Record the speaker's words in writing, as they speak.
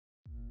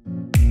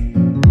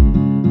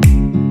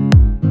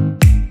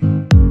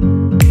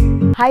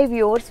Hi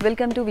viewers,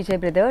 welcome to Vijay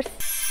Brothers.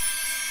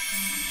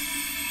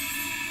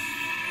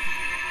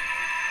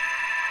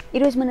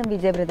 ఈ రోజు మనం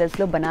విజయ్ బ్రదర్స్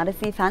లో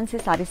బనారసి ఫ్యాన్సీ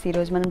సారీస్ ఈ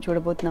రోజు మనం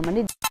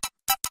చూడబోతున్నామండి.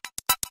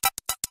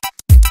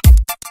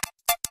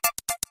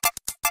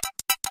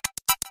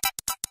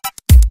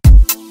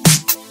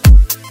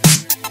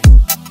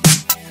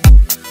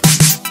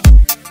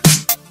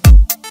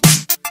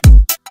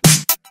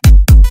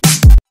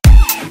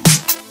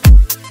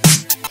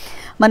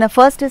 మన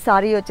ఫస్ట్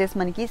సారీ వచ్చేసి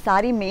మనకి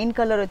సారీ మెయిన్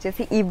కలర్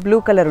వచ్చేసి ఈ బ్లూ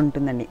కలర్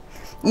ఉంటుందండి.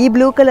 ఈ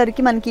బ్లూ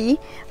కలర్కి మనకి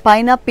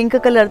పైన పింక్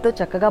కలర్తో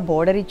చక్కగా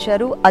బోర్డర్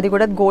ఇచ్చారు. అది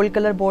కూడా గోల్డ్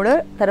కలర్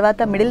బోర్డర్.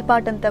 తర్వాత మిడిల్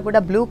పార్ట్ అంతా కూడా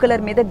బ్లూ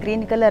కలర్ మీద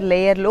గ్రీన్ కలర్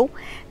లేయర్లో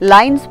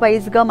లైన్స్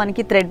వైజ్గా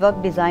మనకి థ్రెడ్ వర్క్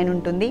డిజైన్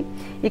ఉంటుంది.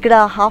 ఇక్కడ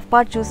హాఫ్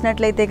పార్ట్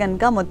చూసినట్లయితే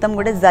కనుక మొత్తం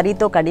కూడా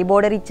జరీతో కడి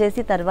బోర్డర్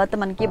ఇచ్చేసి తర్వాత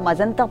మనకి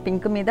మజంతా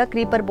పింక్ మీద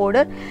క్రీపర్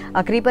బోర్డర్.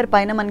 ఆ క్రీపర్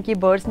పైన మనకి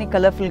బర్డ్స్ని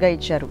కలర్ఫుల్గా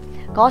ఇచ్చారు.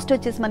 కాస్ట్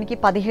వచ్చేసి మనకి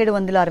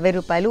 1760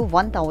 రూపాయలు,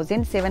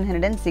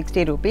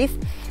 1760 రూపీస్.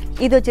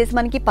 ఇది వచ్చేసి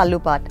మనకి పళ్ళు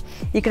పార్ట్.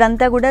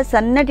 ఇక్కడంతా కూడా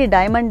సన్నటి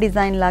డైమండ్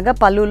డిజైన్ లాగా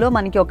పళ్ళులో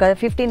మనకి ఒక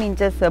 15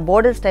 ఇంచెస్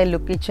బోర్డర్ స్టైల్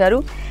లుక్ ఇచ్చారు.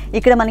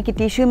 ఇక్కడ మనకి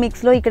టిష్యూ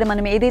మిక్స్లో ఇక్కడ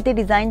మనం ఏదైతే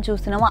డిజైన్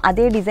చూస్తున్నామో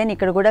అదే డిజైన్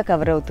ఇక్కడ కూడా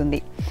కవర్ అవుతుంది.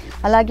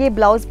 అలాగే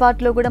బ్లౌజ్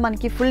పార్ట్లో కూడా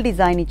మనకి ఫుల్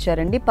డిజైన్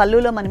ఇచ్చారండి.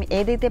 పళ్ళులో మనం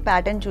ఏదైతే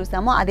ప్యాటర్న్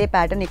చూసామో అదే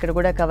ప్యాటర్న్ ఇక్కడ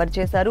కూడా కవర్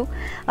చేశారు.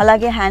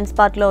 అలాగే హ్యాండ్స్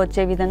పార్ట్లో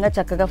వచ్చే విధంగా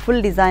చక్కగా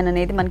ఫుల్ డిజైన్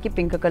అనేది మనకి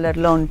పింక్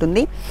కలర్లో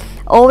ఉంటుంది.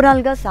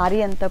 ఓవరాల్గా సారీ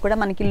అంతా కూడా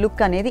మనకి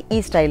లుక్ అనేది ఈ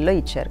స్టైల్లో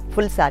ఇచ్చారు.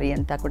 ఫుల్ సారీ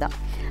అంతా కూడా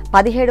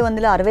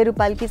 1760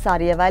 రూపాయలకి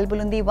సారీ అవైలబుల్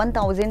ఉంది,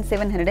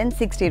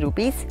 1760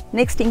 రూపీస్.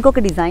 నెక్స్ట్ ఇంకొక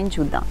డిజైన్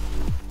చూద్దాం.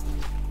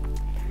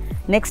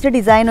 నెక్స్ట్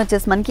డిజైన్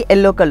వచ్చేసి మనకి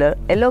ఎల్లో కలర్.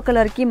 ఎల్లో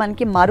కలర్కి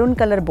మనకి మరూన్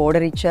కలర్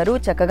బోర్డర్ ఇచ్చారు.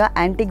 చక్కగా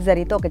యాంటిక్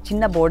జరీతో ఒక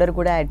చిన్న బోర్డర్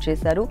కూడా యాడ్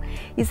చేశారు.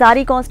 ఈ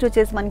సారీ కాస్ట్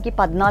వచ్చేసి మనకి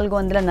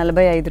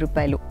 1445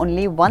 రూపాయలు,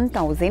 ఓన్లీ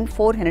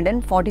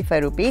 1445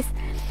 రూపీస్.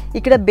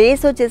 ఇక్కడ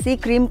బేస్ వచ్చేసి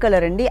క్రీమ్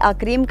కలర్ అండి. ఆ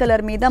క్రీమ్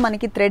కలర్ మీద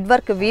మనకి thread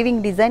work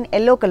weaving design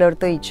yellow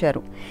కలర్తో ఇచ్చారు.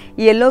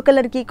 ఈ ఎల్లో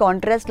కలర్కి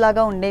కాంట్రాస్ట్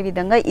లాగా ఉండే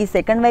విధంగా ఈ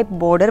సెకండ్ వైపు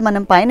బోర్డర్,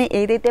 మనం పైన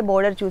ఏదైతే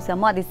బోర్డర్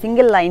చూసామో అది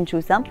సింగిల్ లైన్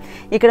చూసాం.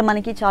 ఇక్కడ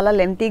మనకి చాలా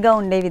లెంతీగా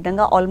ఉండే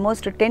విధంగా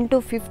ఆల్మోస్ట్ 10 to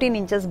 15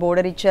 ఇంచెస్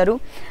బోర్డర్ ఇచ్చారు.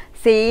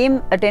 Same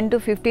 10 to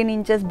 15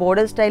 inches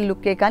border style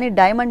లుక్కే కానీ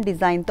డైమండ్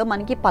డిజైన్తో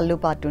మనకి పళ్ళు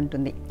పార్ట్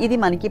ఉంటుంది. ఇది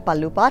మనకి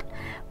పళ్ళు పార్ట్.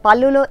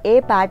 పళ్ళులో ఏ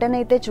ప్యాటర్న్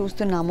అయితే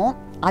చూస్తున్నామో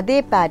అదే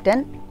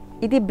ప్యాటర్న్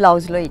ఇది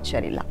బ్లౌజ్లో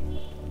ఇచ్చారు. ఇలా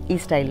ఈ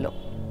స్టైల్లో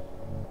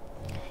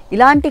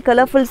ఇలాంటి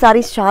కలర్ఫుల్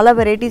సారీస్ చాలా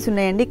వెరైటీస్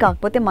ఉన్నాయండి.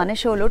 కాకపోతే మన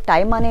షోలో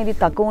టైం అనేది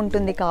తక్కువ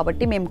ఉంటుంది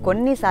కాబట్టి మేము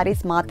కొన్ని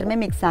సారీస్ మాత్రమే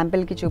మీకు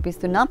శాంపిల్కి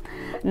చూపిస్తున్నాం.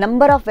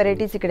 నంబర్ ఆఫ్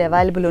వెరైటీస్ ఇక్కడ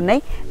అవైలబుల్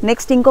ఉన్నాయి.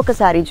 నెక్స్ట్ ఇంకొక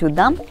సారీ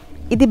చూద్దాం.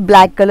 ఇది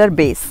బ్లాక్ కలర్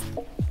బేస్.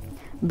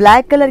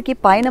 బ్లాక్ కలర్కి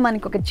పైన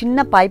మనకి ఒక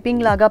చిన్న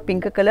పైపింగ్ లాగా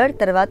పింక్ కలర్,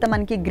 తర్వాత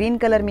మనకి గ్రీన్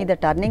కలర్ మీద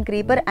turning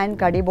creeper and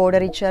kadhi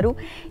border ఇచ్చారు.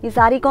 ఈ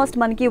సారీ కాస్ట్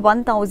మనకి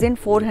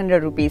 1400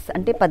 రూపీస్,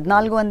 అంటే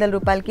 1400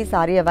 రూపాయలకి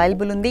సారీ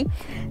అవైలబుల్ ఉంది.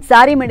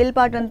 సారీ మిడిల్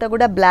పార్ట్ అంతా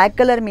కూడా బ్లాక్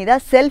కలర్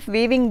మీద సెల్ఫ్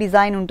వీవింగ్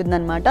డిజైన్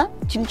ఉంటుందన్నమాట.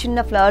 చిన్న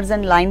చిన్న ఫ్లవర్స్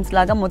అండ్ లైన్స్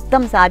లాగా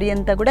మొత్తం సారీ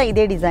అంతా కూడా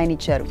ఇదే డిజైన్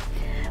ఇచ్చారు.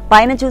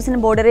 పైన చూసిన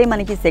బోర్డరే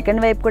మనకి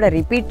సెకండ్ వైపు కూడా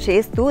రిపీట్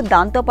చేస్తూ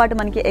దాంతోపాటు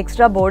మనకి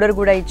ఎక్స్ట్రా బోర్డర్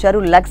కూడా ఇచ్చారు.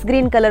 లక్స్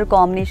గ్రీన్ కలర్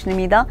కాంబినేషన్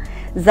మీద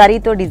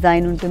జరీతో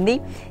డిజైన్ ఉంటుంది.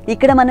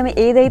 ఇక్కడ మనం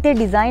ఏదైతే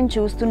డిజైన్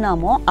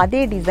చూస్తున్నామో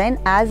అదే డిజైన్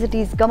యాజ్ ఇట్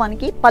ఈస్గా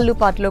మనకి పళ్ళు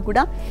పార్ట్లో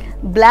కూడా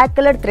బ్లాక్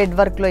కలర్ థ్రెడ్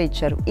వర్క్లో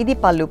ఇచ్చారు. ఇది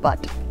పళ్ళు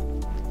పార్ట్.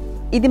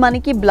 ఇది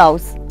మనకి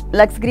blouse.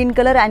 Lux green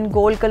colour and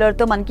gold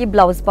కలర్తో మనకి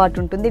బ్లౌజ్ పార్ట్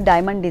ఉంటుంది.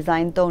 డైమండ్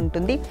డిజైన్తో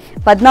ఉంటుంది.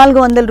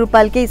 1400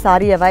 రూపాయలకి ఈ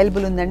సారీ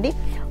అవైలబుల్ ఉందండి.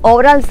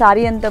 ఓవరాల్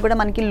సారీ అంతా కూడా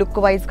మనకి లుక్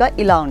వైజ్గా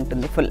ఇలా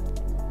ఉంటుంది ఫుల్.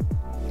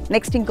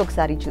 నెక్స్ట్ ఇంకొక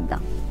సారీ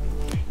చూద్దాం.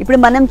 ఇప్పుడు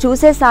మనం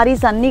చూసే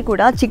సారీస్ అన్నీ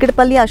కూడా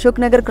చిక్కడపల్లి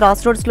అశోక్ నగర్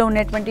క్రాస్ రోడ్స్లో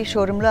ఉన్నటువంటి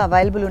షోరూంలో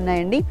అవైలబుల్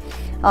ఉన్నాయండి.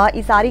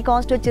 ఈ సారీ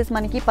కాస్ట్ వచ్చేసి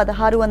మనకి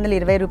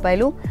 1620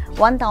 రూపాయలు,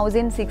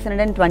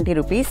 1620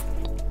 రూపీస్.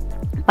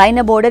 పైన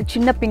బోర్డర్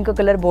చిన్న పింక్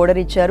కలర్ బోర్డర్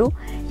ఇచ్చారు.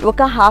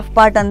 ఒక హాఫ్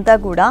పార్ట్ అంతా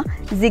కూడా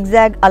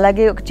జిగ్జాగ్,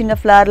 అలాగే ఒక చిన్న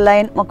ఫ్లవర్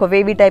లైన్, ఒక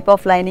వేవీ టైప్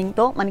ఆఫ్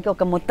లైనింగ్తో మనకి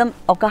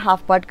ఒక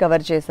హాఫ్ పార్ట్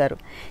కవర్ చేశారు.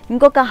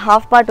 ఇంకొక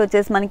హాఫ్ పార్ట్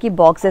వచ్చేసి మనకి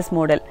బాక్సెస్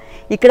మోడల్.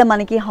 ఇక్కడ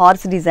మనకి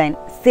హార్స్ డిజైన్,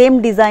 సేమ్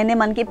డిజైనే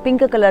మనకి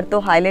పింక్ కలర్తో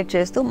హైలైట్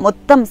చేస్తూ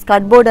మొత్తం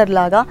స్కర్ట్ బోర్డర్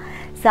లాగా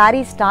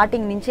శారీ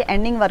స్టార్టింగ్ నుంచి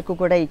ఎండింగ్ వరకు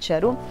కూడా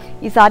ఇచ్చారు.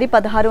 ఈ సారీ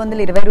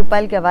 1620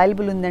 రూపాయలకి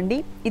అవైలబుల్ ఉందండి.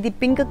 ఇది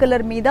పింక్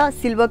కలర్ మీద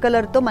సిల్వర్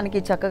కలర్తో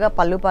మనకి చక్కగా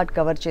పళ్ళు పార్ట్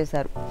కవర్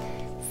చేశారు.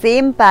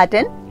 సేమ్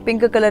ప్యాటర్న్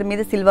పింక్ కలర్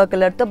మీద సిల్వర్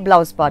కలర్తో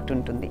బ్లౌజ్ పార్ట్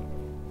ఉంటుంది.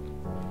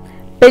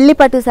 పెళ్లి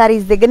పట్టు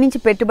శారీస్ దగ్గర నుంచి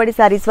పెట్టుబడి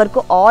శారీస్ వరకు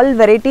ఆల్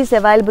వెరైటీస్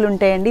అవైలబుల్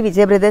ఉంటాయండి.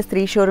 విజయ్ బ్రదర్స్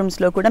 3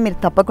 షోరూమ్స్లో కూడా మీరు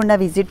తప్పకుండా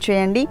విజిట్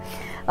చేయండి.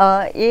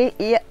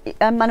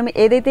 మనం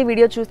ఏదైతే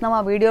వీడియో చూస్తున్నామో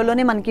ఆ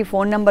వీడియోలోనే మనకి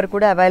ఫోన్ నెంబర్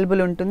కూడా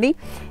అవైలబుల్ ఉంటుంది.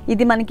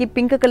 ఇది మనకి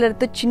పింక్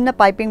కలర్తో చిన్న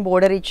పైపింగ్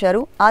బోర్డర్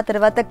ఇచ్చారు. ఆ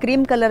తర్వాత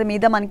క్రీమ్ కలర్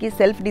మీద మనకి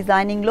self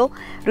డిజైనింగ్లో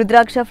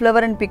rudraksha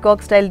flower and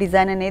peacock style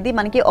design అనేది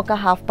మనకి ఒక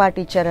హాఫ్ పార్ట్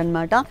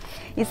ఇచ్చారనమాట.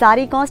 ఈ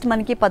సారీ కాస్ట్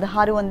మనకి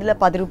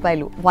 1610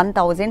 రూపాయలు,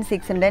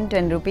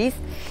 1610 రూపీస్.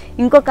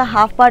 ఇంకొక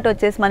హాఫ్ పార్ట్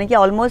వచ్చేసి మనకి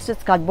almost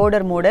skirt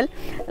border model,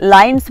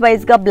 lines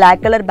వైజ్గా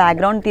బ్లాక్ కలర్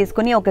బ్యాక్గ్రౌండ్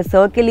తీసుకుని ఒక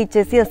సర్కిల్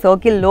ఇచ్చేసి ఆ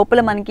సర్కిల్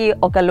లోపల మనకి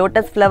ఒక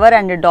లోటస్ ఫ్లవర్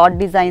అండ్ డాట్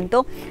డిజైన్తో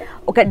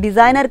ఒక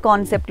డిజైనర్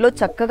కాన్సెప్ట్లో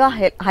చక్కగా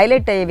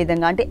హైలైట్ అయ్యే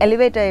విధంగా, అంటే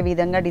ఎలివేట్ అయ్యే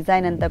విధంగా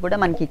డిజైన్ అంతా కూడా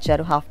మనకి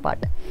ఇచ్చారు హాఫ్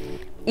పార్ట్.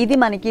 ఇది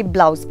మనకి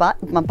బ్లౌజ్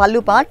పార్ట్,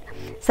 పల్లు పార్ట్,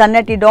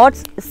 సన్నటి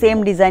డాట్స్,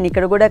 సేమ్ డిజైన్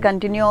ఇక్కడ కూడా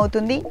కంటిన్యూ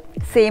అవుతుంది.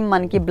 సేమ్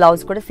మనకి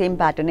బ్లౌజ్ కూడా సేమ్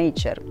ప్యాటర్నే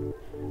ఇచ్చారు.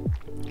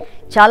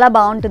 చాలా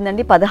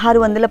బాగుంటుందండి.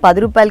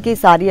 1610 రూపాయలకి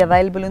సారీ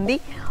అవైలబుల్ ఉంది.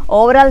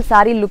 ఓవరాల్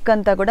సారీ లుక్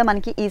అంతా కూడా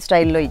మనకి ఈ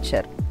స్టైల్లో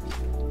ఇచ్చారు.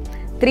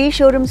 3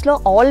 షోరూమ్స్లో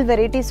ఆల్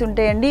వెరైటీస్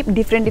ఉంటాయండి.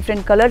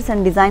 డిఫరెంట్ కలర్స్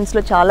అండ్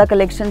డిజైన్స్లో చాలా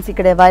కలెక్షన్స్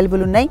ఇక్కడ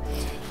అవైలబుల్ ఉన్నాయి.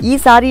 ఈ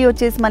సారీ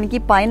వచ్చేసి మనకి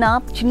పైన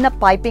చిన్న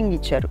పైపింగ్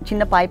ఇచ్చారు.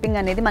 చిన్న పైపింగ్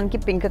అనేది మనకి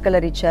పింక్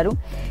కలర్ ఇచ్చారు.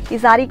 ఈ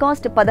సారీ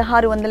కాస్ట్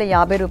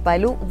 1650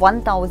 రూపాయలు,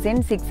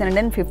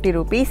 1650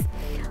 రూపీస్.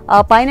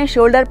 పైన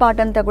షోల్డర్ పార్ట్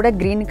అంతా కూడా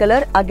గ్రీన్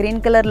కలర్. ఆ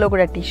గ్రీన్ కలర్లో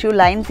కూడా టిష్యూ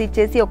లైన్స్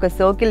ఇచ్చేసి ఒక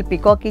సర్కిల్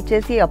పికాక్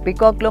ఇచ్చేసి, ఆ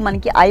పికాక్లో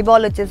మనకి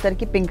ఐబాల్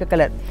వచ్చేసరికి పింక్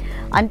కలర్.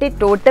 అంటే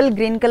total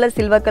green colour,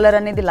 silver colour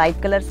అనేది లైట్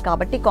కలర్స్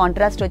కాబట్టి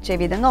కాంట్రాస్ట్ వచ్చే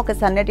విధంగా ఒక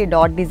సన్నటి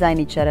డాట్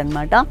డిజైన్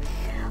ఇచ్చారనమాట.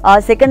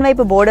 సెకండ్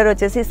వైపు బోర్డర్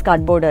వచ్చేసి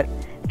స్కర్ట్ బోర్డర్.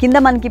 కింద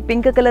మనకి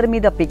పింక్ కలర్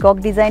మీద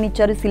పికాక్ డిజైన్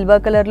ఇచ్చారు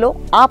సిల్వర్ కలర్లో.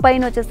 ఆ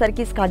పైన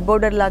వచ్చేసరికి స్కర్ట్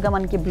బోర్డర్ లాగా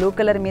మనకి బ్లూ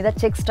కలర్ మీద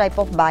చెక్స్ టైప్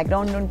ఆఫ్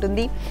బ్యాక్గ్రౌండ్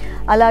ఉంటుంది.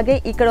 అలాగే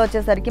ఇక్కడ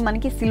వచ్చేసరికి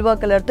మనకి సిల్వర్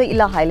కలర్తో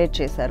ఇలా హైలైట్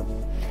చేశారు.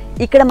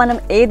 ఇక్కడ మనం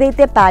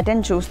ఏదైతే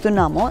ప్యాటర్న్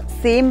చూస్తున్నామో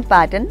సేమ్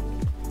ప్యాటర్న్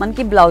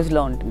మనకి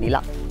బ్లౌజ్లో ఉంటుంది.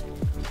 ఇలా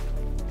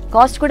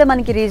కాస్ట్ కూడా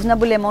మనకి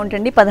రీజనబుల్ అమౌంట్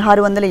అండి.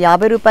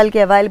 1650 రూపాయలకి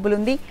అవైలబుల్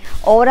ఉంది.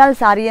 ఓవరాల్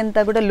సారీ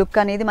అంతా కూడా లుక్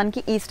అనేది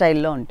మనకి ఈ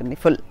స్టైల్లో ఉంటుంది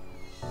ఫుల్.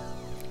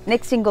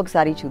 నెక్స్ట్ ఇంకొక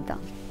సారీ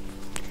చూద్దాం.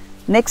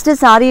 నెక్స్ట్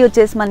సారీ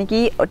వచ్చేసి మనకి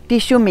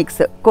tissue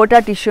mix, quota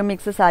tissue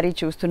mix sorry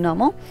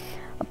చూస్తున్నాము.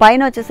 పైన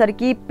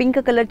వచ్చేసరికి పింక్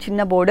కలర్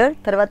చిన్న బోర్డర్,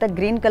 తర్వాత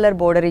గ్రీన్ కలర్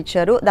బోర్డర్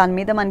ఇచ్చారు. దాని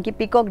మీద మనకి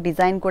పికాక్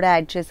డిజైన్ కూడా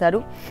యాడ్ చేశారు.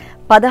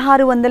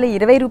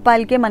 1620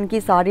 రూపాయలకే మనకి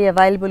సారీ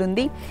అవైలబుల్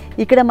ఉంది.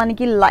 ఇక్కడ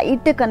మనకి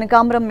లైట్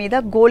కనకాంబరం మీద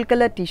గోల్డ్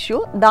కలర్ టిష్యూ,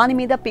 దాని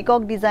మీద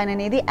పికాక్ డిజైన్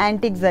అనేది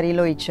యాంటిక్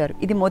జరీలో ఇచ్చారు.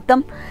 ఇది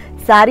మొత్తం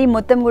శారీ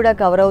మొత్తం కూడా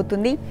కవర్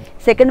అవుతుంది.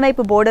 సెకండ్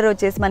వైపు బోర్డర్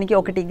వచ్చేసి మనకి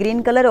ఒకటి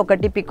గ్రీన్ కలర్,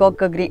 ఒకటి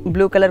peacock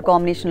blue colour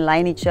combination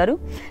line ఇచ్చారు.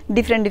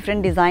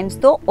 డిఫరెంట్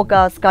డిజైన్స్తో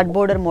ఒక స్కర్ట్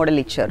బోర్డర్ మోడల్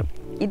ఇచ్చారు.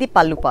 ఇది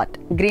పల్లు పార్ట్.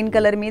 గ్రీన్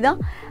కలర్ మీద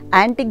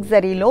యాంటిక్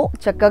జరీలో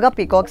చక్కగా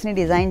పికాక్స్ని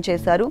డిజైన్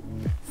చేశారు.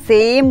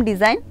 సేమ్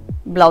డిజైన్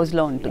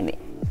బ్లౌజ్లో ఉంటుంది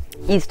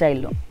ఈ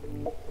స్టైల్లో.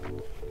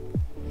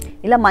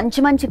 ఇలా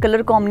మంచి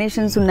కలర్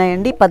కాంబినేషన్స్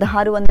ఉన్నాయండి.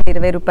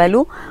 1620 రూపాయలు,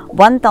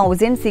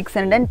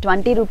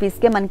 1620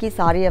 రూపీస్కే మనకి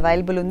సారీ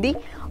అవైలబుల్ ఉంది.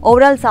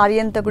 ఓవరాల్ సారీ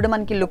అంతా కూడా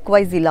మనకి లుక్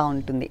వైజ్ ఇలా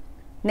ఉంటుంది.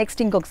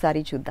 నెక్స్ట్ ఇంకొక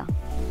సారీ చూద్దాం.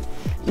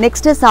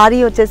 నెక్స్ట్ సారీ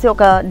వచ్చేసి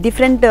ఒక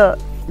డిఫరెంట్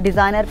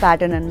డిజైనర్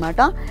ప్యాటర్న్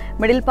అనమాట.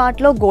 మిడిల్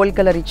పార్ట్లో గోల్డ్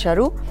కలర్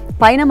ఇచ్చారు.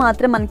 పైన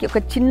మాత్రం మనకి ఒక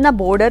చిన్న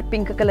బోర్డర్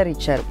పింక్ కలర్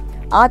ఇచ్చారు.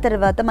 ఆ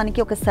తర్వాత మనకి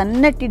ఒక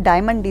సన్నటి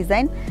డైమండ్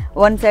డిజైన్,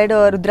 వన్ సైడ్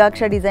రుద్రాక్ష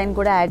డిజైన్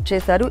కూడా యాడ్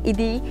చేశారు.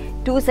 ఇది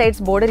 2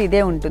 సైడ్స్ బోర్డర్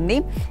ఇదే ఉంటుంది.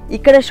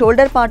 ఇక్కడ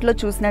షోల్డర్ పార్ట్లో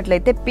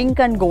చూసినట్లయితే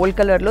పింక్ అండ్ గోల్డ్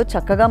కలర్లో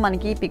చక్కగా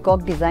మనకి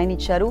పికాక్ డిజైన్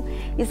ఇచ్చారు.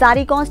 ఈ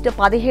సారీ కాస్ట్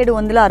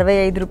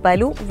 1765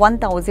 రూపాయలు,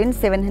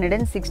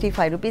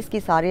 1765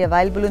 రూపీస్కి సారీ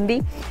అవైలబుల్ ఉంది.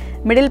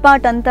 మిడిల్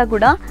పార్ట్ అంతా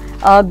కూడా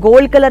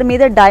గోల్డ్ కలర్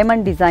మీద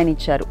డైమండ్ డిజైన్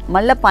ఇచ్చారు.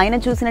 మళ్ళీ పైన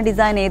చూసిన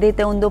డిజైన్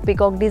ఏదైతే ఉందో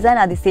పికాక్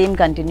డిజైన్ అది సేమ్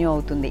కంటిన్యూ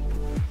అవుతుంది.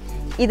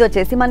 ఇది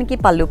వచ్చేసి మనకి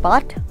పల్లు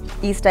పార్ట్.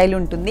 ఈ స్టైల్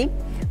ఉంటుంది.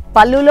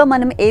 పల్లులో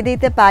మనం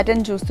ఏదైతే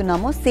ప్యాటర్న్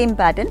చూస్తున్నామో సేమ్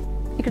ప్యాటర్న్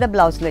ఇక్కడ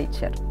బ్లౌజ్లో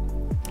ఇచ్చారు.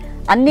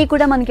 అన్నీ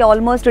కూడా మనకి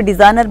ఆల్మోస్ట్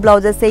డిజైనర్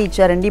బ్లౌజెసే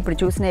ఇచ్చారండి ఇప్పుడు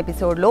చూసిన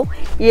ఎపిసోడ్లో.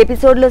 ఈ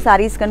ఎపిసోడ్లో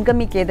సారీస్ కనుక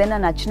మీకు ఏదైనా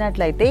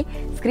నచ్చినట్లయితే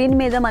స్క్రీన్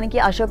మీద మనకి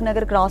Ashok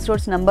Nagar cross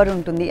roads number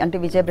ఉంటుంది, అంటే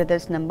విజయ్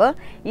బ్రదర్స్ నెంబర్.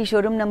 ఈ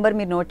షోరూమ్ నెంబర్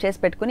మీరు నోట్ చేసి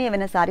పెట్టుకుని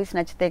ఏమైనా సారీస్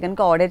నచ్చితే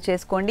కనుక ఆర్డర్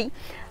చేసుకోండి.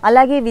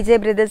 అలాగే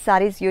విజయ్ బ్రదర్స్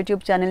సారీస్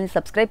యూట్యూబ్ ఛానల్ని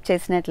సబ్స్క్రైబ్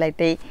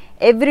చేసినట్లయితే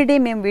ఎవ్రీడే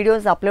మేము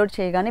వీడియోస్ అప్లోడ్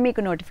చేయగానే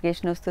మీకు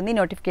నోటిఫికేషన్ వస్తుంది.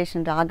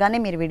 నోటిఫికేషన్ రాగానే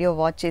మీరు వీడియో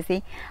వాచ్ చేసి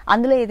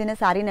అందులో ఏదైనా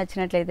సారీ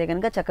నచ్చినట్లయితే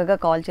కనుక చక్కగా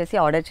కాల్ చేసి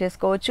ఆర్డర్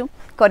చేసుకోవచ్చు.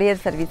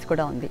 కొరియర్ సర్వీస్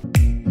కూడా ఉంది.